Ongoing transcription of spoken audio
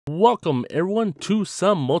Welcome everyone to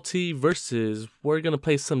some MultiVersus. We're gonna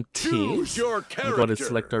play some teams. We're going to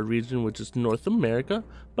select our region, which is North America.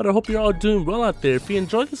 But I hope you're all doing well out there. If you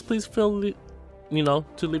enjoyed this, please feel to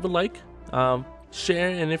leave a like, share,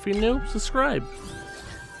 and if you're new, subscribe.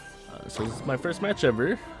 So this is my first match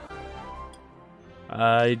ever.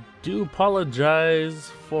 I do apologize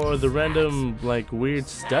for the random weird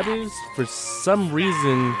stutters. For some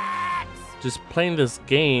reason, just playing this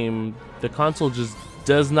game, the console just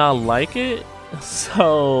does not like it,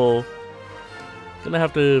 so gonna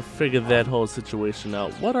have to figure that whole situation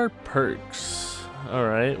out. What are perks?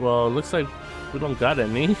 Alright, well, it looks like we don't got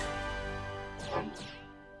any.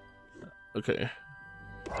 Okay,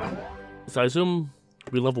 so I assume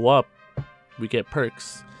we level up, we get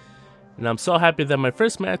perks, and I'm so happy that my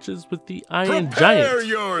first match is with the Iron Giant. Prepare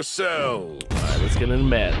yourself. Alright, let's get in the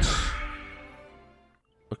match.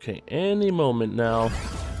 Okay, any moment now.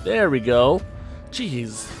 There we go.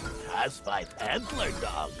 Jeez. That's my antler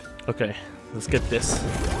dog. Okay, let's get this.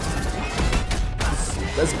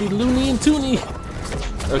 Let's be loony and toony.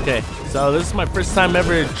 Okay, so this is my first time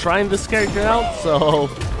ever trying this character out, so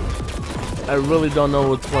I really don't know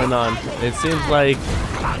what's going on. It seems like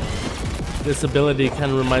this ability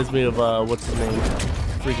kind of reminds me of, what's his name?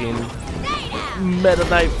 Freaking Meta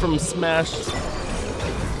Knight from Smash.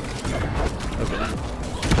 Okay.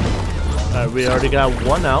 Alright, we already got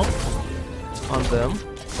one out on them.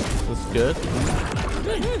 That's good.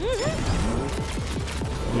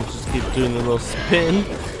 We just keep doing the little spin.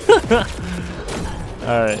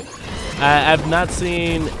 Alright. I've not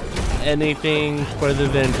seen anything further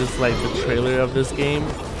than just the trailer of this game.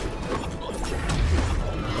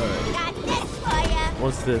 Alright.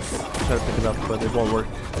 What's this? Try to pick it up, but it won't work.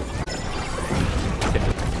 Okay.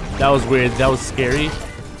 That was weird. That was scary.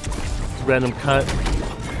 Random cut.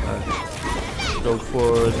 Go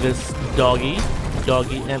for this doggy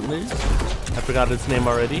antlers. I forgot its name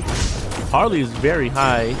already. Harley's very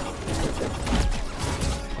high.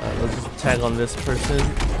 Let's just tag on this person.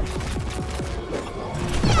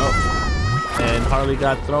 Oh, and Harley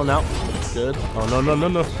got thrown out. Good. Oh no.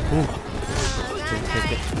 Ooh.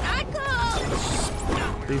 Take it. Let's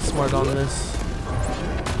just be smart on this.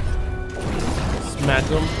 Smack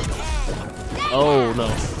him. Oh no.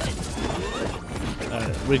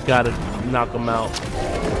 Alright, we gotta knock him out.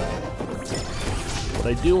 What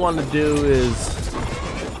I do want to do is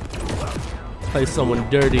play someone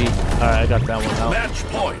dirty. Alright, I got that one out. Match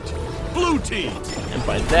point, blue team. And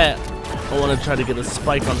by that, I want to try to get a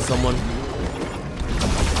spike on someone.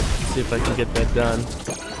 See if I can get that done.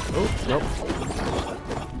 Oh, nope.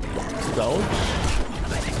 Dodge.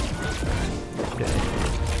 Okay.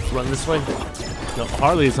 Run this way. No,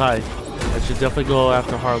 Harley's high. I should definitely go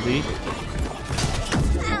after Harley.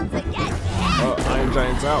 Oh, Iron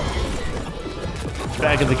Giant's out.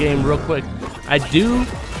 Back in the game real quick. I do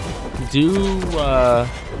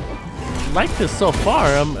like this so far.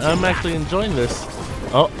 I'm actually enjoying this.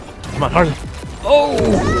 Oh, come on, Harley. Oh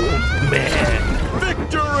man.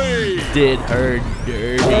 Victory! Did her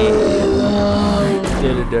dirty.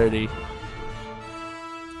 Did her dirty.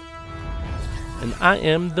 And I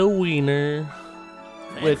am the wiener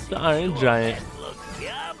with the Iron Giant.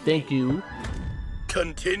 Thank you,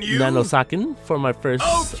 Continue. Nanosakin, for my first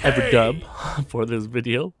ever dub for this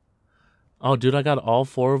video. Oh, dude, I got all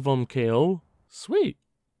 4 of them KO. Sweet.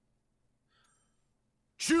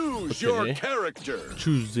 Choose your character.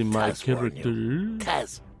 Choosing my character.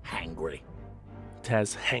 Taz hangry.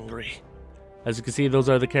 Taz hangry. As you can see, those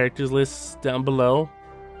are the characters lists down below,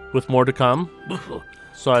 with more to come.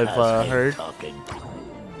 So I've heard. All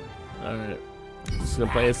right, just gonna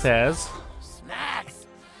play as Taz. Snacks.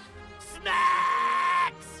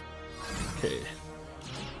 Okay.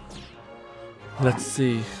 Let's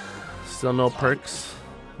see. Still no perks.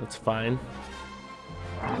 That's fine.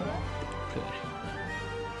 Okay.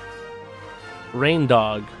 Rain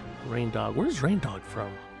Dog. Rain Dog. Where's Rain Dog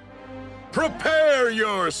from? Prepare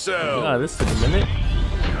yourself. Ah, this took a minute.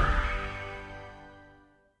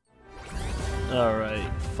 Alright.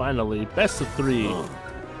 Finally. Best of 3. So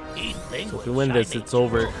if we win this, it's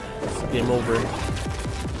over. It's game over.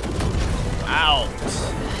 Out.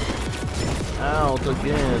 Out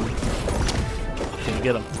again. Okay,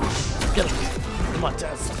 get him. Get him. Come on,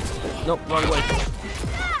 Taz. Nope, wrong way.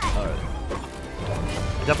 Alright.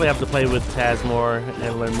 I definitely have to play with Taz more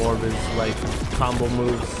and learn more of his combo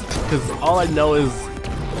moves. Because all I know is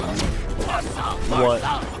what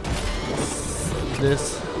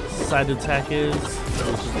this side attack is.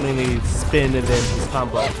 It's just mainly spin and then his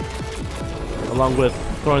combo. Along with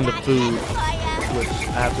throwing the food, which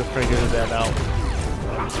I have to figure that out.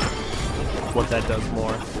 What that does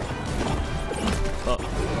more. Oh.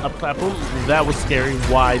 Up clap him. That was scary.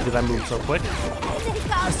 Why did I move so quick?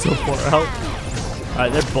 So far out.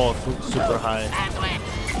 Alright, they're both super high.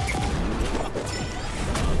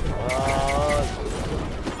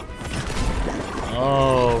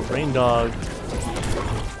 Oh, Rain Dog.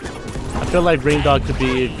 I feel like Rain Dog could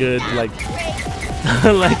be a good, like,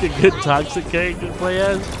 like a good toxic character to play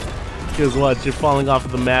as. Because what, you're falling off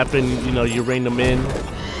of the map and, you know, you rein them in. And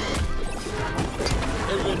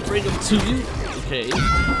then bring them to you. Okay.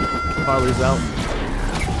 Farley's out.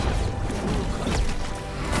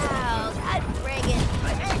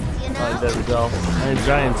 Alright, there we go. And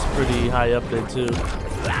Giant's pretty high up there too.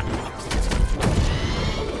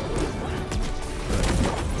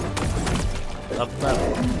 Up that.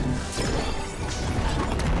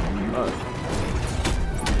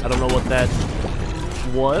 I don't know what that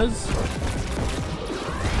was.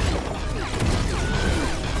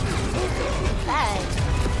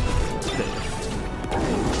 Okay.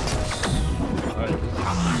 Alright.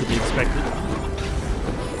 To be expected.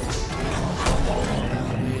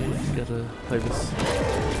 Gotta play this.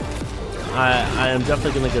 I am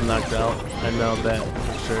definitely gonna get knocked out. I know that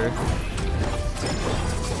for sure.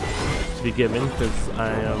 To be given, because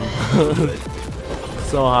I am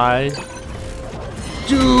so high.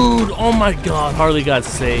 Dude, oh my god, Harley got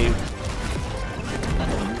saved.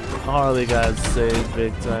 Harley got saved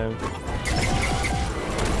big time.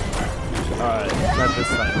 Alright, not this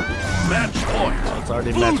time. Match point. Oh, it's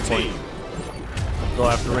already match point. Go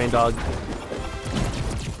after Rain Dog.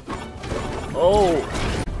 Oh!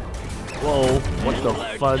 Whoa, what the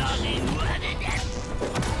fudge?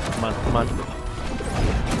 Come on, come on.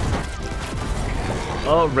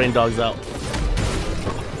 Oh, Rain Dog's out.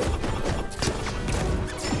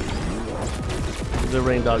 The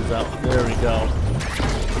Rain Dog's out. There we go.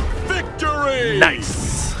 Victory!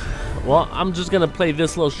 Nice! Well, I'm just gonna play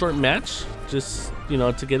this little short match. Just, you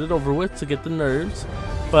know, to get it over with, to get the nerves.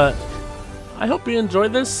 But I hope you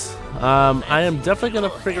enjoyed this. I am definitely gonna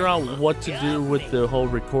figure out what to do with the whole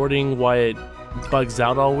recording, why it bugs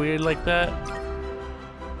out all weird like that.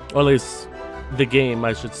 Or at least the game,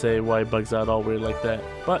 I should say, why it bugs out all weird like that.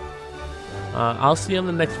 But I'll see you in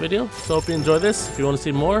the next video. So hope you enjoy this. If you want to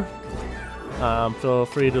see more, feel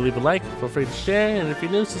free to leave a like, feel free to share, and if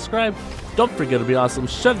you're new, subscribe. Don't forget to be awesome,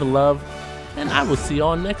 share the love, and I will see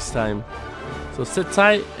y'all next time. So sit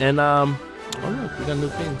tight, and oh look, we got new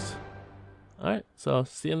things. Alright, so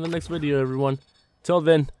see you in the next video, everyone. Till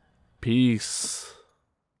then, peace.